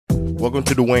Welcome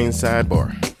to Dwayne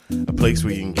Sidebar, a place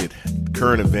where you can get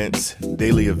current events,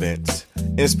 daily events,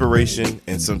 inspiration,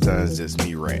 and sometimes just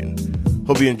me ranting.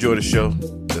 Hope you enjoy the show.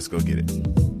 Let's go get it.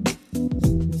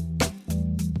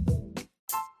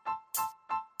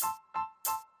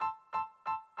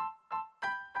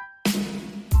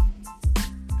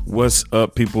 What's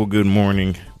up, people? Good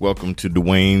morning. Welcome to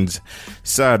Dwayne's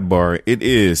Sidebar. It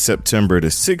is September the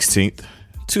 16th,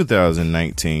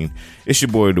 2019. It's your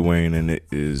boy Dwayne, and it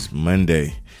is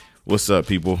Monday. What's up,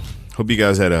 people? Hope you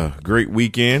guys had a great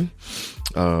weekend.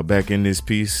 Back in this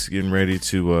piece, getting ready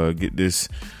to get this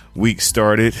week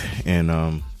started, and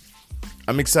I'm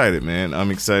excited, man.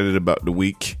 I'm excited about the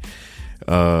week.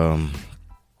 Got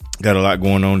a lot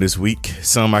going on this week.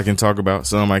 Some I can talk about,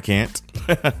 some I can't.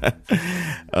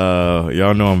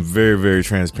 Y'all know I'm very, very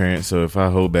transparent. So if I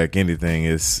hold back anything,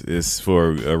 it's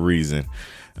for a reason.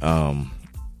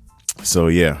 So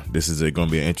yeah, this is going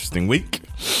to be an interesting week.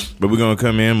 But we're going to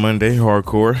come in Monday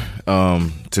hardcore.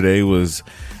 Today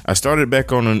I started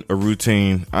back on a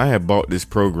routine. I had bought this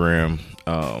program.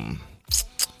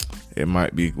 It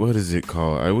might be, what is it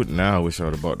called? I wish I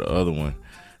would have bought the other one.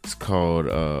 It's called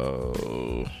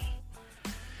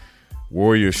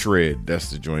Warrior Shred.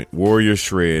 That's the joint. Warrior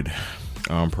Shred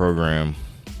program.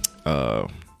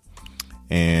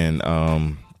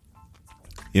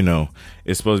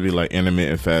 It's supposed to be like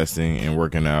intermittent fasting and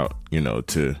working out,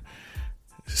 to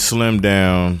slim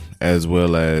down as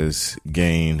well as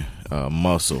gain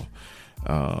muscle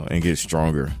and get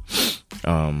stronger.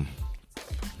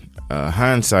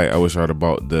 Hindsight, I wish I'd have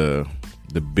bought the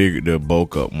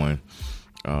bulk up one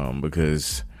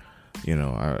because,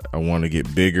 I want to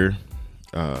get bigger.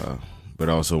 But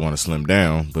I also want to slim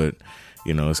down, but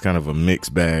it's kind of a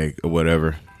mixed bag or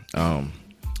whatever.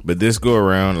 But this go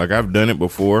around, like I've done it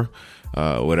before,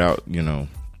 without,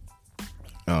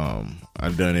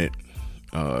 I've done it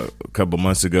a couple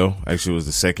months ago. Actually, it was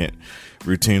the second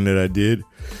routine that I did.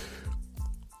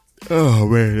 Oh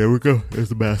man, there we go. There's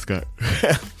the mascot.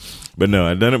 But no,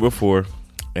 I've done it before,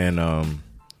 and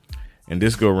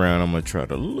this go around, I'm gonna try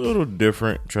it a little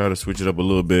different. Try to switch it up a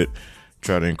little bit.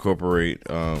 Try to incorporate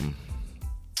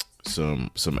some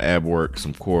ab work,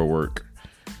 some core work,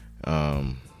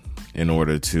 in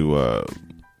order to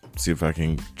see if I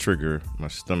can trigger my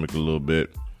stomach a little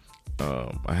bit.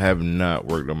 I have not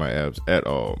worked on my abs at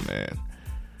all, man.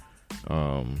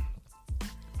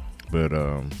 But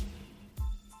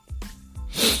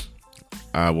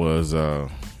I was,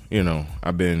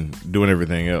 I've been doing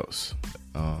everything else.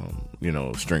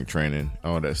 Strength training,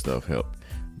 all that stuff help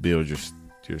build your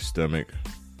stomach.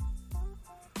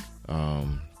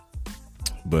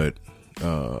 But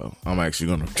I'm actually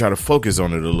going to try to focus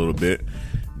on it a little bit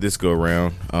this go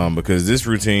around, because this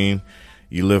routine,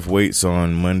 you lift weights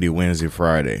on Monday, Wednesday,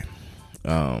 Friday,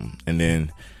 and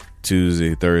then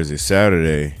Tuesday, Thursday,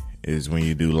 Saturday is when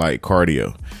you do light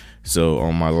cardio. So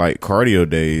on my light cardio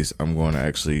days, I'm going to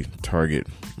actually target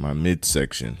my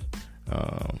midsection,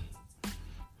 try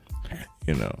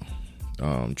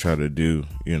to do,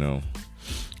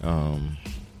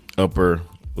 upper,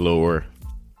 lower,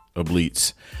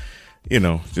 obliques,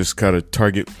 just kind of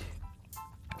target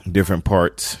different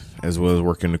parts as well as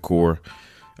working the core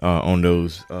on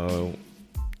those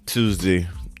Tuesday,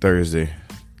 Thursday,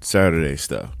 Saturday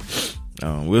stuff.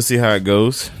 We'll see how it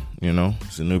goes.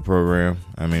 It's a new program.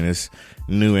 I mean, it's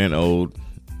new and old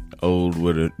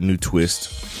with a new twist.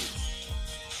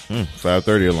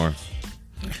 5:30 alarm.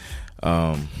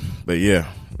 But yeah,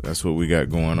 that's what we got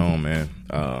going on, man.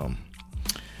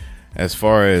 As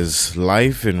far as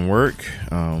life and work,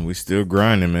 we still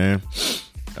grinding, man.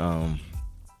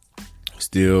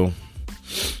 Still,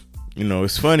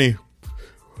 it's funny.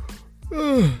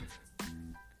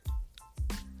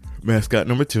 Mascot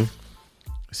number 2.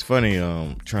 It's funny,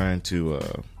 trying to,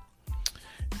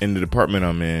 in the department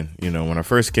I'm in, when I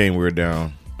first came, we were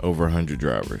down over 100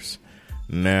 drivers.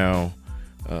 Now,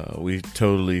 we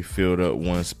totally filled up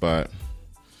one spot.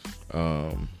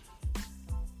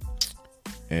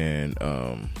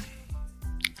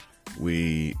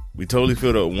 We totally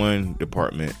filled up one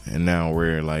department, and now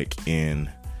we're like in,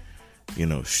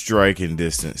 striking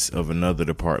distance of another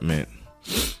department.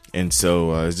 And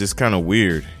so it's just kind of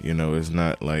weird, it's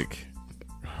not like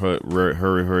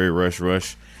hurry,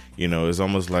 rush. It's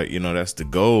almost like, that's the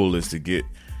goal, is to get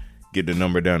the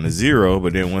number down to 0.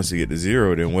 But then once you get to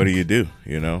 0, then what do you do,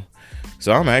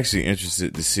 So I'm actually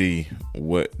interested to see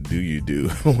what do you do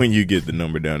when you get the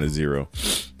number down to 0.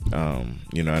 I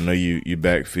know you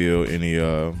backfill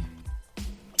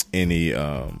any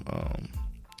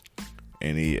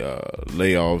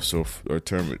layoffs or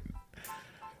term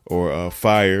or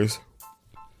fires.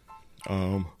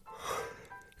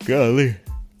 Golly.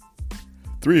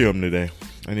 3 of them today.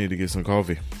 I need to get some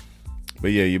coffee.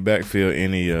 But yeah, you backfill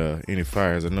any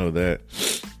fires. I know that.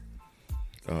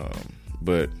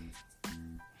 But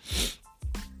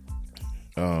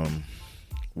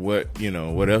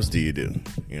what else do you do?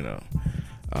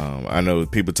 I know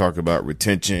people talk about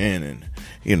retention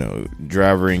and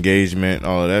driver engagement,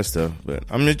 all of that stuff. But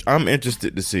I'm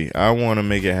interested to see. I want to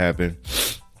make it happen.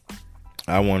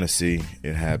 I want to see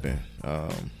it happen.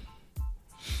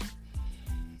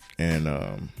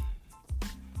 And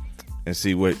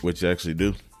see what you actually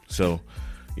do. So,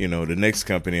 the next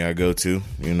company I go to,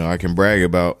 I can brag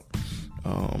about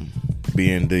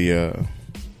being the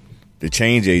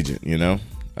change agent,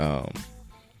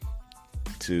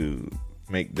 to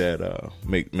make that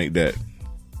make that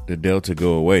the delta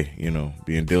go away,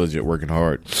 being diligent, working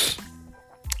hard.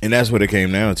 And that's what it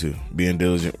came down to, being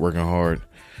diligent, working hard,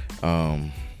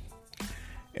 and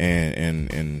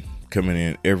coming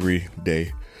in every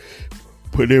day,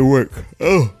 putting in work.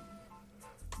 Oh,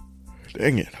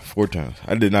 dang it, 4 times.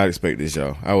 I did not expect this,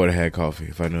 y'all. I would have had coffee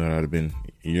if I knew I'd have been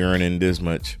yearning this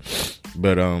much.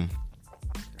 But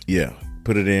yeah,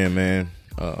 put it in, man.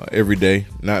 Every day,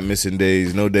 not missing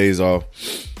days, no days off.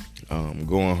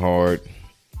 Going hard,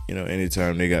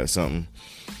 anytime they got something.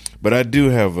 But I do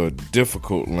have a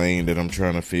difficult lane that I'm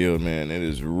trying to fill, man. It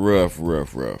is rough.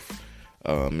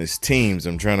 It's teams.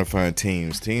 I'm trying to find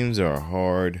teams. Teams are a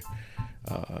hard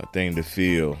thing to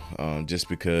fill, just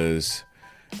because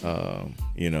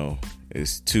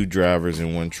it's 2 drivers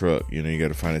in 1 truck. You got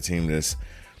to find a team that's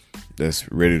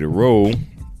ready to roll,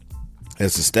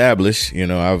 that's established.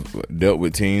 I've dealt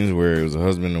with teams where it was a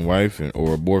husband and wife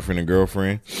or a boyfriend and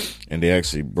girlfriend, and they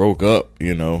actually broke up,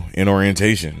 in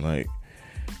orientation. Like,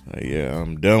 yeah,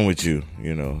 I'm done with you,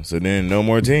 So then no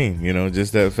more team,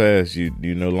 just that fast. You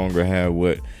no longer have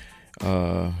what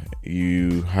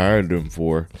you hired them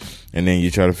for, and then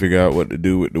you try to figure out what to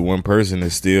do with the one person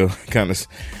that's still kind of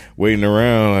waiting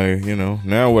around. Like,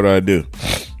 now what do I do?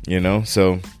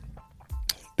 So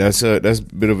that's a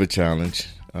bit of a challenge,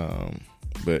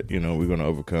 but we're gonna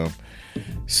overcome.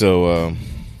 So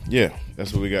yeah,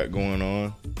 that's what we got going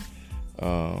on.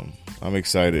 I'm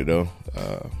excited though.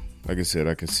 Like I said,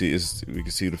 we can see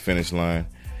the finish line.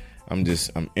 I'm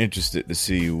interested to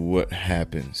see what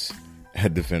happens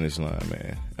at the finish line,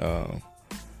 man.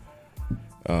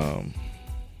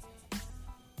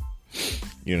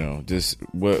 Just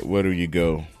where do you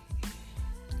go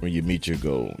when you meet your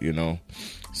goal?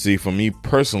 See, for me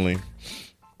personally,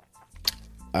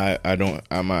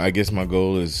 I guess my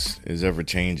goal is ever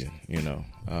changing.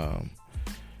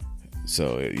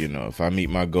 So if I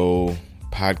meet my goal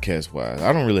podcast wise,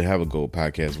 I don't really have a goal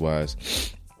podcast wise.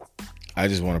 I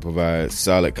just want to provide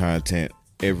solid content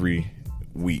every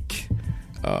week,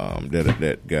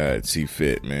 that God see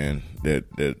fit, man.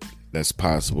 That's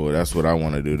possible. That's what I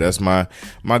want to do. That's my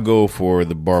goal for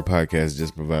the Bar Podcast.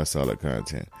 Just provide solid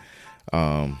content.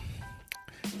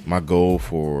 My goal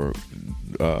for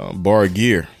Bar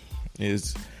Gear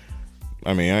is,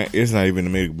 it's not even to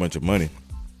make a bunch of money.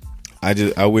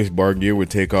 I wish Bar Gear would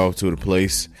take off to the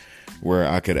place where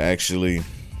I could actually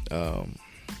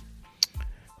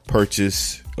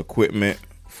purchase equipment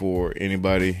for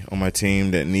anybody on my team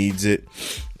that needs it.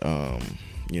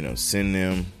 Send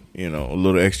them, a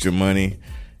little extra money.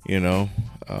 I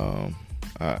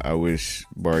wish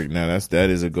that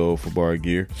is a goal for Bar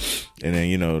Gear. And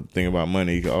then, thing about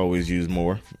money, you can always use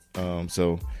more.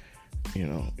 So,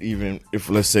 even if,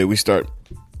 let's say we start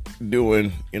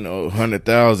doing,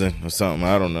 100,000 or something,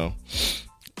 I don't know.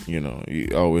 You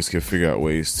always can figure out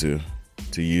ways to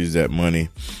use that money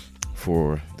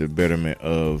for the betterment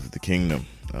of the kingdom,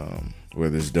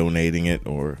 whether it's donating it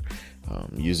or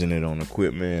using it on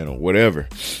equipment or whatever,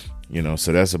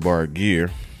 so that's a Bar Gear.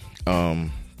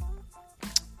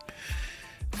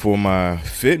 For my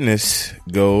fitness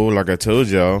goal, like I told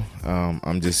y'all,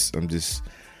 I'm just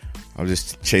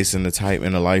chasing the type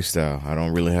and the lifestyle. I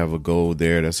don't really have a goal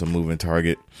there. That's a moving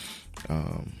target.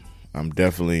 I'm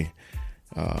definitely,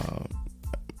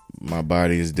 my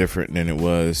body is different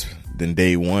than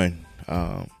day one.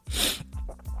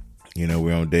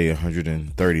 We're on day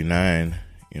 139.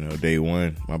 Day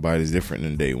one, my body's different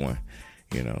than day one.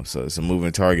 So it's a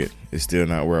moving target. It's still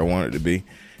not where I want it to be.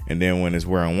 And then when it's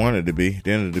where I want it to be,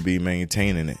 then it'll be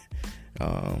maintaining it,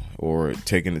 or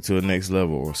taking it to the next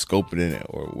level, or scoping it,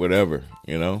 or whatever.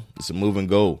 It's a moving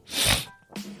goal.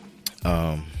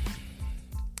 Trying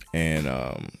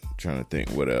to think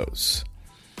what else.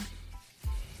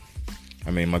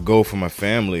 My goal for my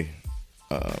family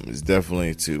is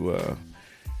definitely to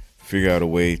figure out a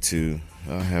way to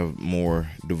have more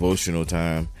devotional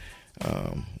time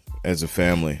as a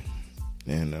family.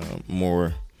 And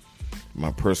more,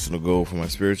 my personal goal for my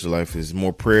spiritual life is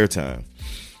more prayer time.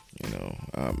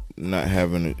 I'm not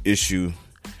having an issue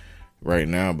right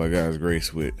now, by God's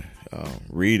grace, with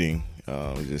reading,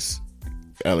 just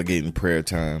allocating prayer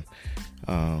time,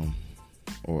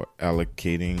 or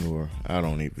allocating, or I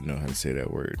don't even know how to say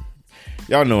that word.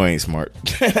 Y'all know I ain't smart.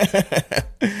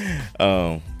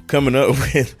 Coming up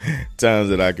with times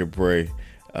that I can pray,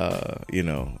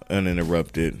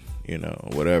 uninterrupted,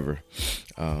 whatever.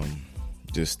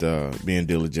 Just being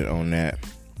diligent on that.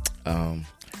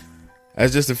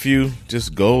 That's just a few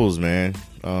goals, man.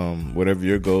 Whatever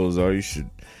your goals are, you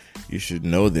should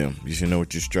know them. You should know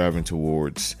what you're striving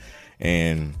towards,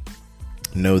 and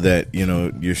know that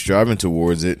you're striving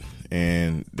towards it,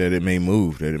 and that it may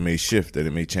move, that it may shift, that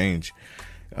it may change,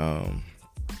 and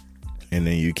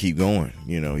then you keep going.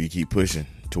 You keep pushing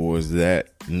towards that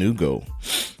new goal,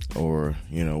 or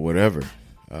whatever.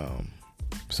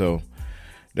 So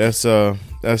that's I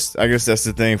guess that's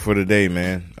the thing for today,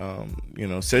 man.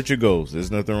 Set your goals.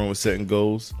 There's nothing wrong with setting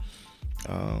goals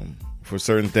for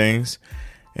certain things,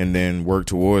 and then work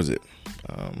towards it.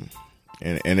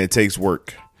 And it takes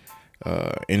work.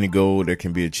 Any goal that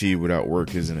can be achieved without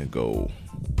work isn't a goal.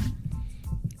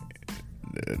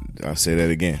 I'll say that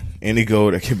again. Any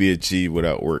goal that can be achieved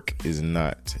without work is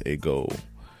not a goal.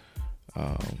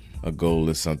 A goal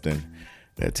is something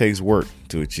that takes work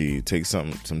to achieve, takes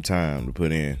some time to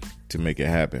put in to make it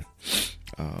happen.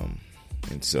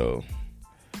 And so,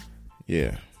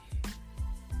 yeah,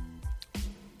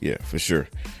 for sure.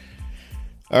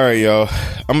 All right, y'all.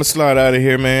 I'm gonna slide out of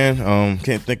here, man.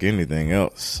 Can't think of anything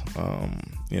else.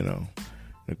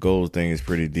 The goal thing is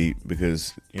pretty deep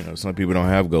because some people don't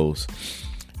have goals.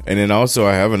 And then also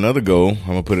I have another goal. I'm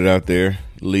gonna put it out there.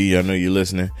 Lee, I know you're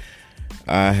listening.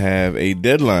 I have a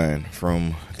deadline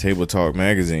from Table Talk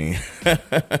Magazine.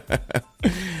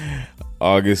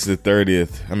 August the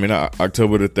 30th.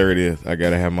 October the 30th. I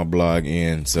gotta have my blog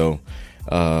in. So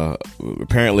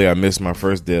apparently I missed my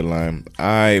first deadline.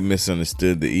 I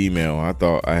misunderstood the email. I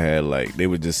thought I had they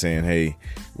were just saying, hey,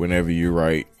 whenever you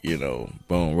write, boom,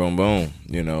 boom, boom,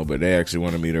 but they actually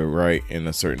wanted me to write in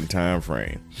a certain time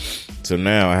frame. So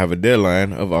now I have a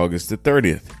deadline of August the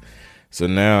 30th. So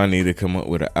now I need to come up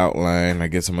with an outline. I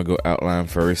guess I'm going to go outline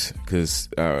first because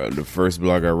the first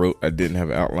blog I wrote, I didn't have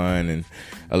an outline, and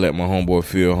I let my homeboy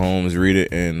Phil Holmes read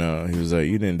it, and he was like,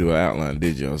 you didn't do an outline,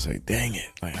 did you? I was like, dang it.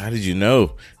 How did you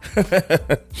know?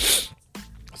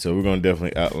 So we're going to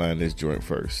definitely outline this joint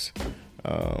first,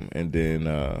 and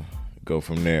then go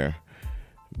from there.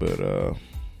 But,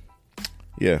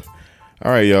 yeah.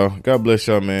 All right, y'all. God bless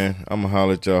y'all, man. I'm going to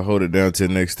holler at y'all. Hold it down till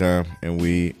next time, and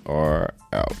we are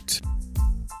out.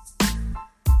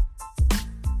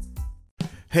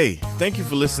 Hey, thank you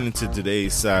for listening to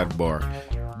today's Sidebar.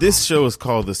 This show is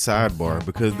called The Sidebar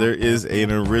because there is an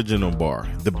original bar,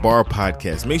 The Bar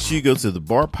Podcast. Make sure you go to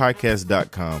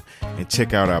thebarpodcast.com and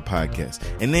check out our podcast.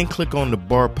 And then click on the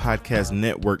Bar Podcast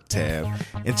Network tab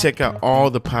and check out all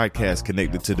the podcasts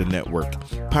connected to the network.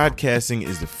 Podcasting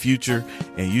is the future,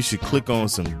 and you should click on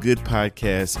some good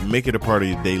podcasts, make it a part of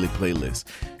your daily playlist.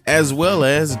 As well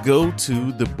as go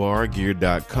to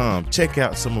thebargear.com. Check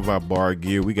out some of our bar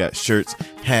gear. We got shirts,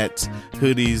 hats,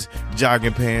 hoodies,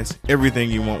 jogging pants,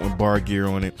 everything you want with bar gear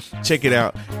on it. Check it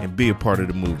out and be a part of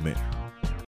the movement.